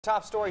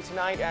Top story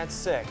tonight at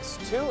 6.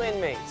 2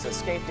 inmates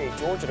escaped a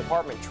Georgia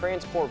Department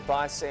transport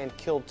bus and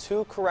killed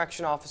 2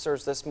 correction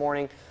officers this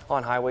morning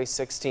on Highway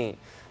 16.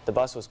 The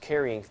bus was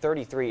carrying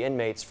 33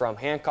 inmates from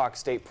Hancock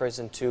State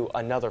Prison to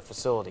another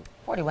facility.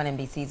 41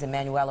 NBC's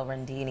Emanuela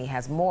Rendini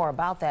has more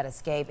about that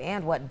escape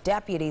and what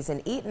deputies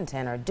in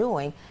Eatonton are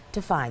doing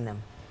to find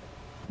them.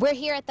 We're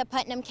here at the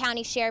Putnam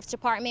County Sheriff's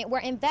Department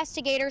where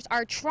investigators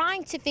are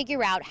trying to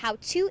figure out how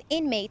 2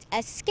 inmates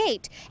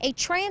escaped a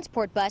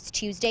transport bus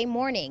Tuesday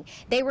morning.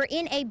 They were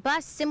in a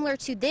bus similar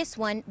to this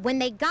one when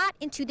they got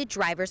into the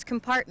driver's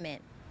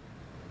compartment.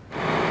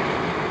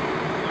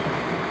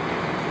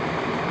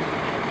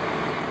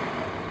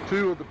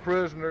 2 of the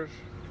prisoners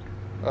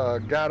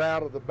got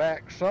out of the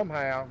back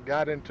somehow,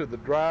 got into the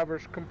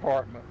driver's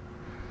compartment,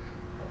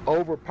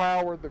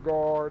 overpowered the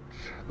guards,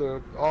 the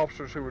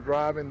officers who were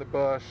driving the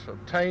bus,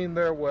 obtained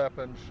their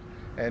weapons,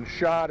 and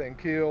shot and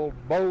killed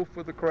both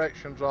of the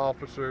corrections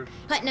officers.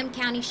 Putnam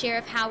County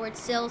Sheriff Howard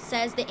Sills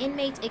says the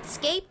inmates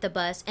escaped the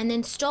bus and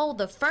then stole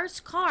the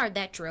first car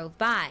that drove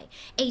by,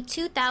 a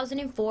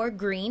 2004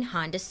 green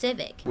Honda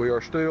Civic. We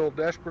are still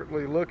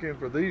desperately looking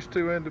for these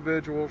 2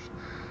 individuals.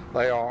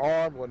 They are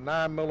armed with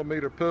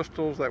 9mm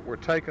pistols that were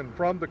taken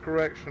from the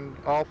correction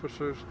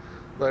officers.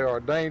 They are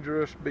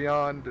dangerous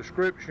beyond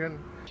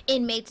description.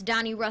 Inmates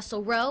Donnie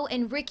Russell Rowe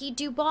and Ricky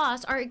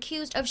Dubois are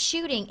accused of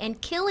shooting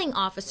and killing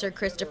Officer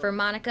Christopher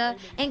Monica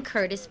and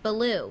Curtis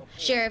Ballou.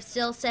 Sheriff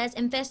Sills says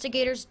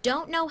investigators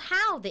don't know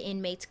how the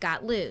inmates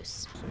got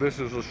loose. This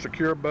is a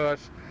secure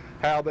bus.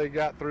 How they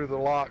got through the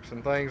locks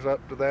and things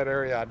up to that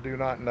area, I do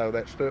not know.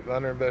 That's still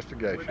under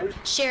investigation.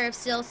 Sheriff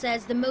Sills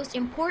says the most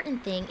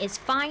important thing is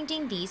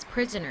finding these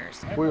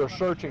prisoners. We are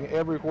searching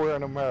everywhere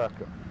in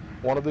America.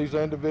 One of these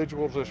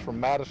individuals is from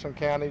Madison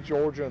County,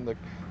 Georgia, in the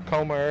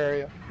Coma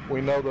area. We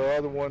know the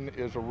other one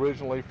is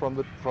originally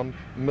from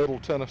Middle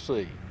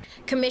Tennessee.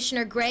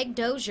 Commissioner Greg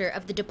Dozier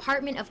of the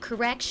Department of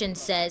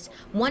Corrections says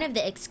one of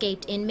the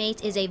escaped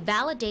inmates is a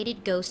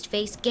validated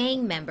Ghostface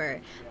gang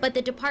member, but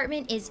the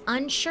department is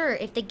unsure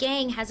if the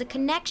gang has a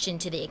connection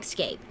to the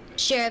escape.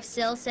 Sheriff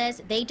Sills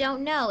says they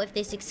don't know if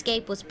this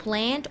escape was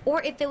planned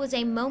or if it was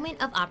a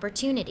moment of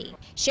opportunity.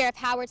 Sheriff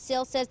Howard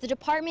Sills says the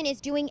department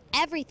is doing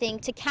everything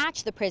to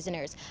catch the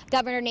prisoners.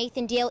 Governor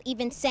Nathan Deal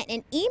even sent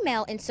an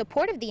email in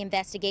support of the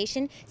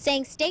investigation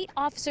saying state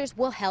officers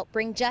will help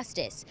bring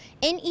justice.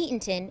 In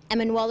Eatonton,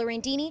 Emanuela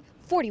Rendini,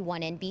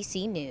 41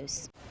 NBC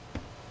News.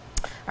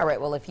 All right,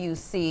 well, if you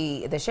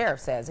see, the sheriff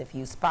says, if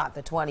you spot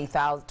the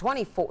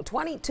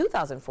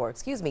 2004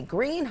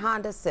 green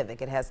Honda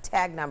Civic, it has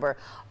tag number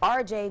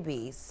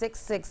RJB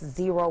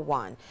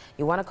 6601.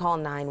 You want to call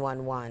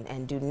 911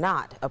 and do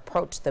not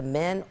approach the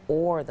men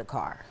or the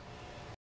car.